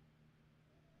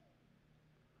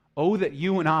 Oh, that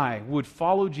you and I would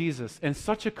follow Jesus in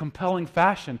such a compelling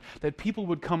fashion that people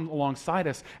would come alongside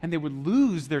us and they would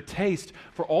lose their taste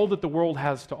for all that the world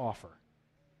has to offer.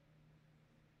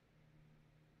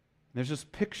 There's this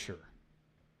picture,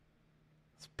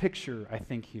 I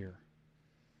think, here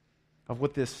of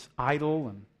what this idol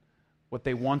and what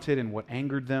they wanted and what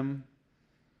angered them,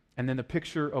 and then the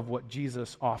picture of what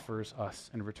Jesus offers us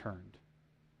in return.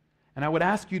 And I would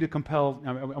ask you to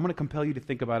I'm going to compel you to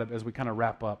think about it as we kind of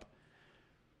wrap up.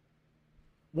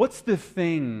 What's the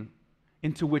thing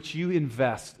into which you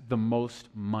invest the most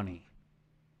money?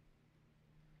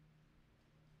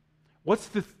 What's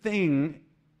the thing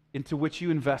into which you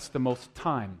invest the most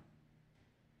time?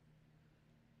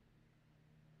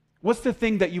 What's the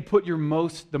thing that you put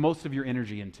the most of your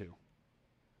energy into?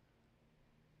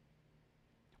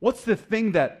 What's the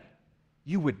thing that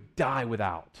you would die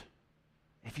without?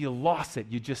 If you lost it,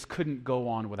 you just couldn't go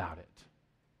on without it.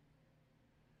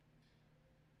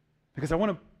 Because I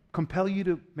want to compel you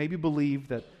to maybe believe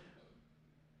that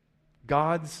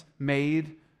gods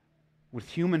made with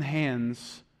human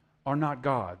hands are not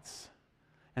gods.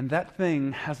 And that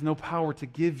thing has no power to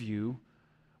give you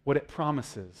what it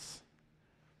promises.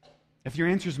 If your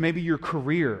answer is maybe your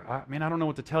career, I don't know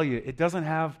what to tell you. It doesn't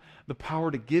have the power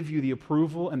to give you the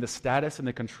approval and the status and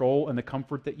the control and the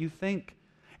comfort that you think.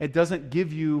 It doesn't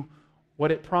give you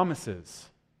what it promises.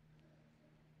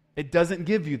 It doesn't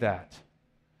give you that.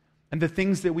 And the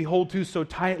things that we hold to so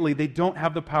tightly, they don't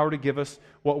have the power to give us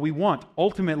what we want.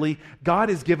 Ultimately, God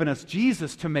has given us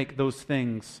Jesus to make those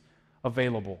things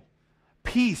available.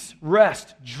 Peace,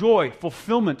 rest, joy,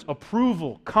 fulfillment,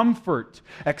 approval, comfort,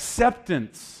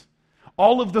 acceptance.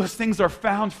 All of those things are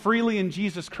found freely in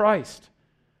Jesus Christ.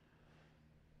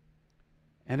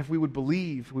 And if we would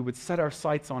believe, we would set our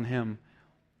sights on Him,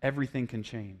 everything can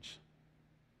change.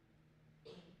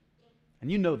 And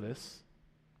you know this.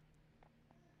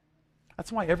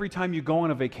 That's why every time you go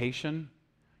on a vacation,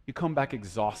 you come back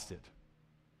exhausted.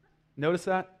 Notice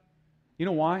that? You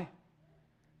know why?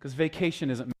 Because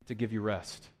vacation isn't meant to give you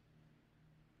rest.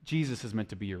 Jesus is meant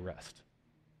to be your rest.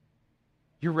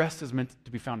 Your rest is meant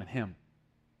to be found in Him.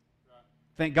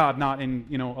 Thank God, not in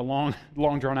a long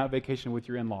drawn-out vacation with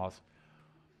your in-laws.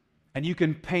 And you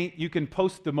can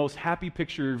post the most happy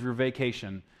picture of your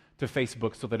vacation to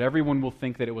Facebook so that everyone will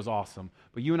think that it was awesome.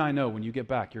 But you and I know when you get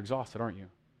back, you're exhausted, aren't you?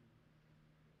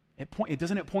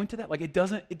 Doesn't it point to that? Like it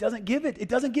doesn't give it. It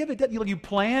doesn't give it. You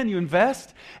plan, you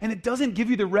invest, and it doesn't give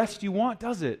you the rest you want,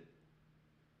 does it?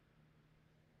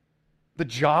 The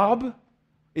job,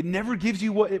 it never gives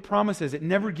you what it promises. It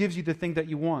never gives you the thing that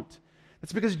you want.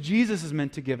 It's because Jesus is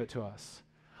meant to give it to us.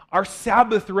 Our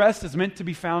Sabbath rest is meant to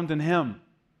be found in Him.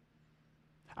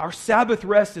 Our Sabbath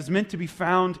rest is meant to be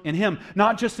found in Him,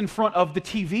 not just in front of the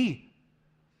TV.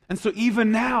 And so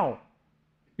even now,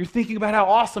 you're thinking about how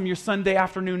awesome your Sunday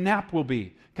afternoon nap will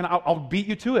be. I'll beat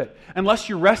you to it. Unless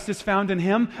your rest is found in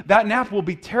Him, that nap will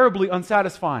be terribly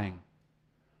unsatisfying.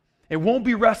 It won't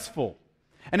be restful.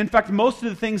 And in fact, most of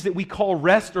the things that we call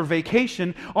rest or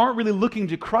vacation aren't really looking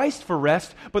to Christ for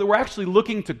rest, but we're actually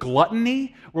looking to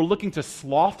gluttony, we're looking to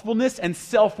slothfulness and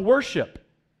self-worship.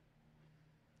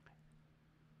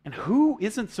 And who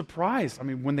isn't surprised,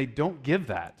 when they don't give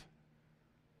that?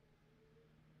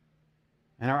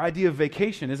 And our idea of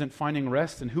vacation isn't finding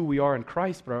rest in who we are in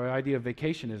Christ, but our idea of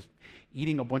vacation is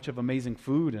eating a bunch of amazing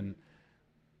food and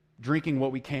drinking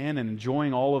what we can and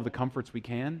enjoying all of the comforts we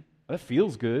can. That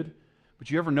feels good. But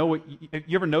you ever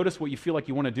notice what you feel like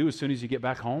you want to do as soon as you get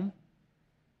back home?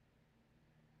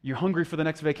 You're hungry for the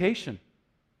next vacation.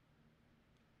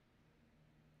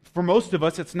 For most of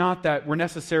us, it's not that we're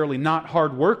necessarily not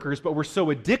hard workers, but we're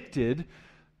so addicted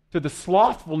to the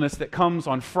slothfulness that comes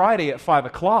on Friday at 5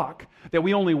 o'clock that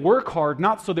we only work hard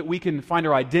not so that we can find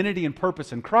our identity and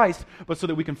purpose in Christ, but so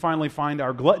that we can finally find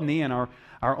our gluttony and our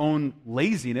own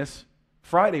laziness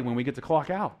Friday when we get to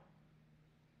clock out.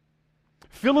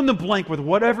 Fill in the blank with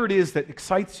whatever it is that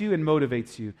excites you and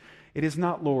motivates you. It is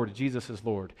not Lord. Jesus is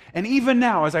Lord. And even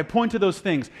now, as I point to those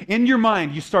things, in your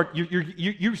mind, you're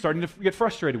starting to get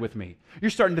frustrated with me.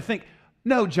 You're starting to think,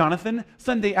 no, Jonathan,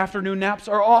 Sunday afternoon naps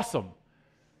are awesome.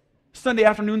 Sunday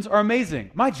afternoons are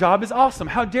amazing. My job is awesome.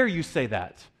 How dare you say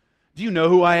that? Do you know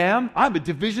who I am? I'm a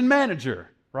division manager,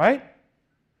 right?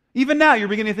 Even now, you're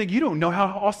beginning to think, you don't know how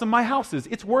awesome my house is.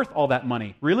 It's worth all that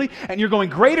money. Really? And you're going,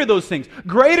 greater those things.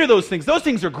 Greater those things. Those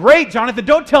things are great, Jonathan.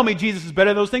 Don't tell me Jesus is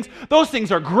better than those things. Those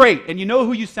things are great. And you know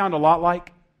who you sound a lot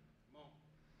like?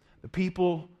 The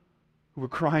people who were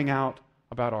crying out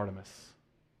about Artemis.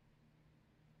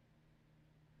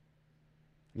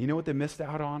 You know what they missed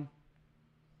out on?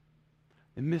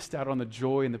 They missed out on the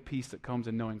joy and the peace that comes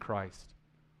in knowing Christ.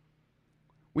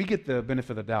 We get the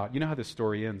benefit of the doubt. You know how this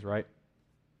story ends, right?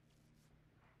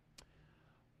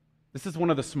 This is one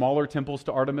of the smaller temples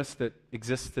to Artemis that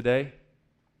exists today.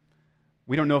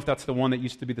 We don't know if that's the one that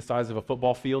used to be the size of a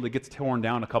football field. It gets torn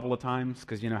down a couple of times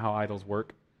because you know how idols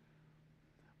work.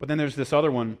 But then there's this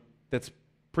other one that's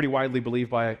pretty widely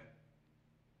believed by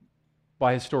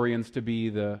historians to be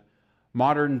the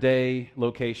modern-day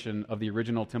location of the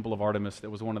original Temple of Artemis that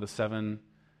was one of the 7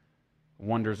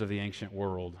 wonders of the ancient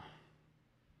world.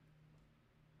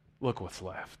 Look what's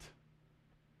left.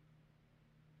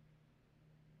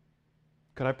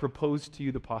 Could I propose to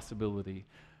you the possibility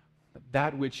that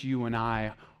that which you and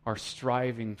I are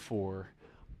striving for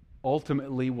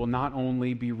ultimately will not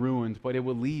only be ruined, but it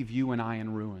will leave you and I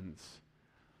in ruins?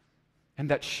 And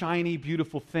that shiny,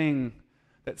 beautiful thing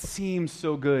that seems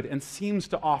so good and seems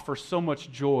to offer so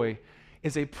much joy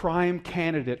is a prime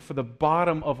candidate for the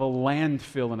bottom of a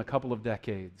landfill in a couple of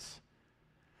decades.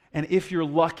 And if you're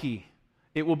lucky,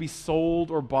 it will be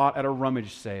sold or bought at a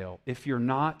rummage sale. If you're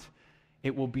not,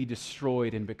 it will be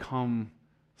destroyed and become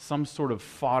some sort of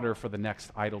fodder for the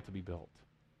next idol to be built.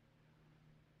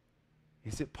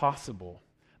 Is it possible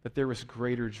that there is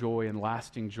greater joy and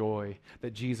lasting joy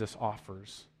that Jesus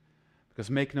offers?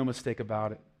 Because make no mistake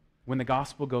about it, when the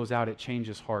gospel goes out, it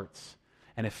changes hearts.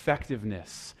 And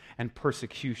effectiveness and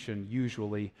persecution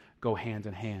usually go hand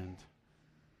in hand.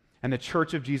 And the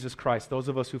Church of Jesus Christ, those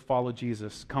of us who follow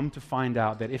Jesus, come to find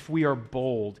out that if we are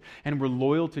bold and we're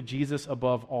loyal to Jesus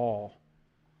above all,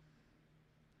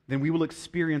 then we will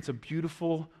experience a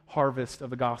beautiful harvest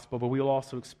of the gospel, but we will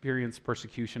also experience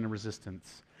persecution and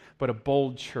resistance. But a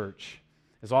bold church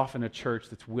is often a church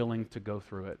that's willing to go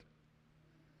through it.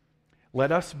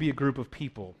 Let us be a group of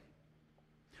people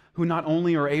who not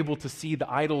only are able to see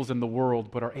the idols in the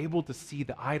world, but are able to see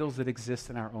the idols that exist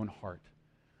in our own heart.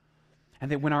 And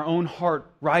that when our own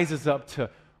heart rises up to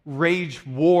rage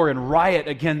war and riot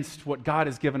against what God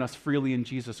has given us freely in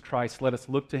Jesus Christ, let us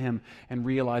look to Him and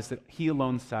realize that He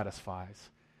alone satisfies.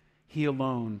 He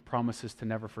alone promises to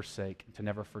never forsake and to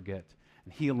never forget.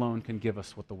 And He alone can give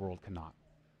us what the world cannot.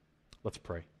 Let's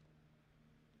pray.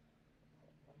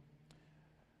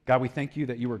 God, we thank You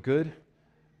that You are good.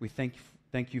 We thank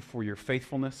You for Your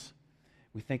faithfulness.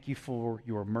 We thank You for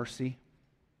Your mercy.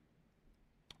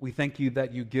 We thank You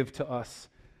that You give to us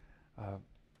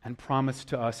and promise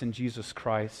to us in Jesus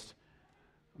Christ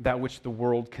that which the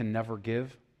world can never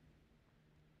give.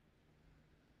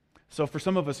 So for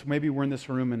some of us, maybe we're in this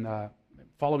room and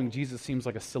following Jesus seems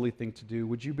like a silly thing to do.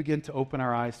 Would You begin to open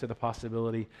our eyes to the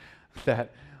possibility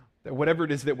that whatever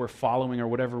it is that we're following or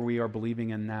whatever we are believing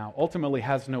in now ultimately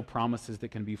has no promises that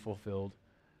can be fulfilled.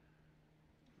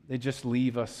 They just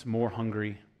leave us more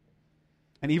hungry.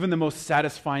 And even the most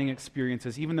satisfying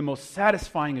experiences, even the most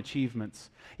satisfying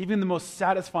achievements, even the most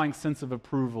satisfying sense of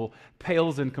approval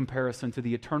pales in comparison to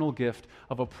the eternal gift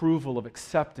of approval, of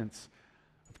acceptance,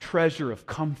 of treasure, of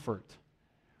comfort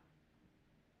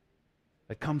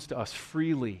that comes to us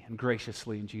freely and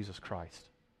graciously in Jesus Christ.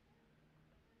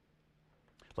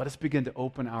 Let us begin to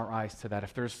open our eyes to that.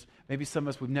 If there's maybe some of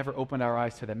us, we've never opened our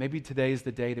eyes to that. Maybe today is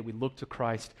the day that we look to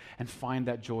Christ and find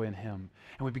that joy in Him.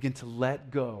 And we begin to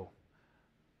let go,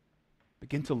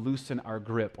 begin to loosen our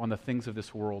grip on the things of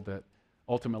this world that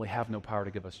ultimately have no power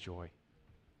to give us joy.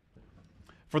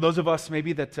 For those of us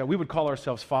maybe that we would call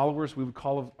ourselves followers, we would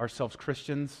call ourselves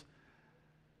Christians,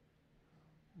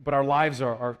 but our lives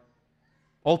are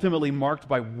ultimately marked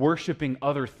by worshiping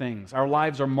other things. Our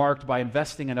lives are marked by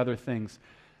investing in other things.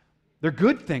 They're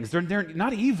good things. They're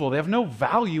not evil. They have no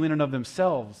value in and of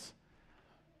themselves.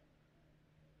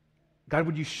 God,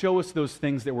 would You show us those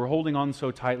things that we're holding on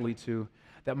so tightly to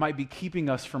that might be keeping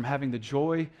us from having the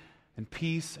joy and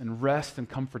peace and rest and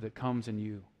comfort that comes in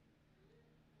You?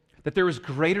 That there is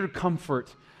greater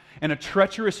comfort in a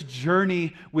treacherous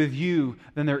journey with You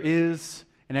than there is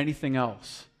in anything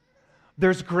else.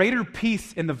 There's greater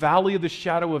peace in the valley of the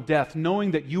shadow of death,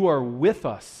 knowing that You are with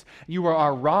us. You are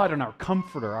our rod and our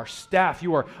comforter, our staff.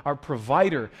 You are our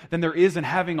provider, than there is in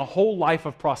having a whole life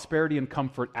of prosperity and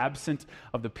comfort absent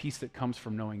of the peace that comes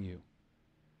from knowing You.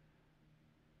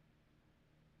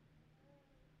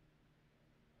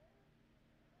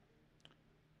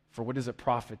 For what does it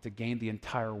profit to gain the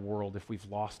entire world if we've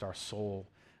lost our soul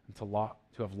and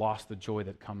to have lost the joy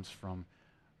that comes from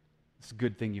this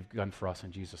good thing You've done for us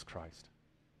in Jesus Christ?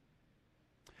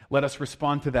 Let us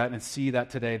respond to that and see that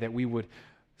today, that we would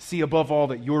See above all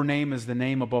that your name is the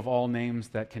name above all names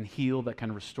that can heal, that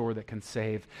can restore, that can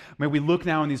save. May we look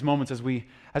now in these moments as we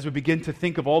begin to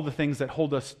think of all the things that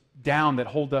hold us down, that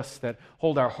hold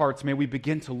our hearts. May we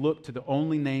begin to look to the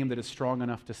only name that is strong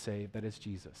enough to save, that is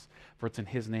Jesus. For it's in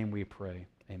his name we pray.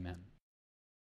 Amen.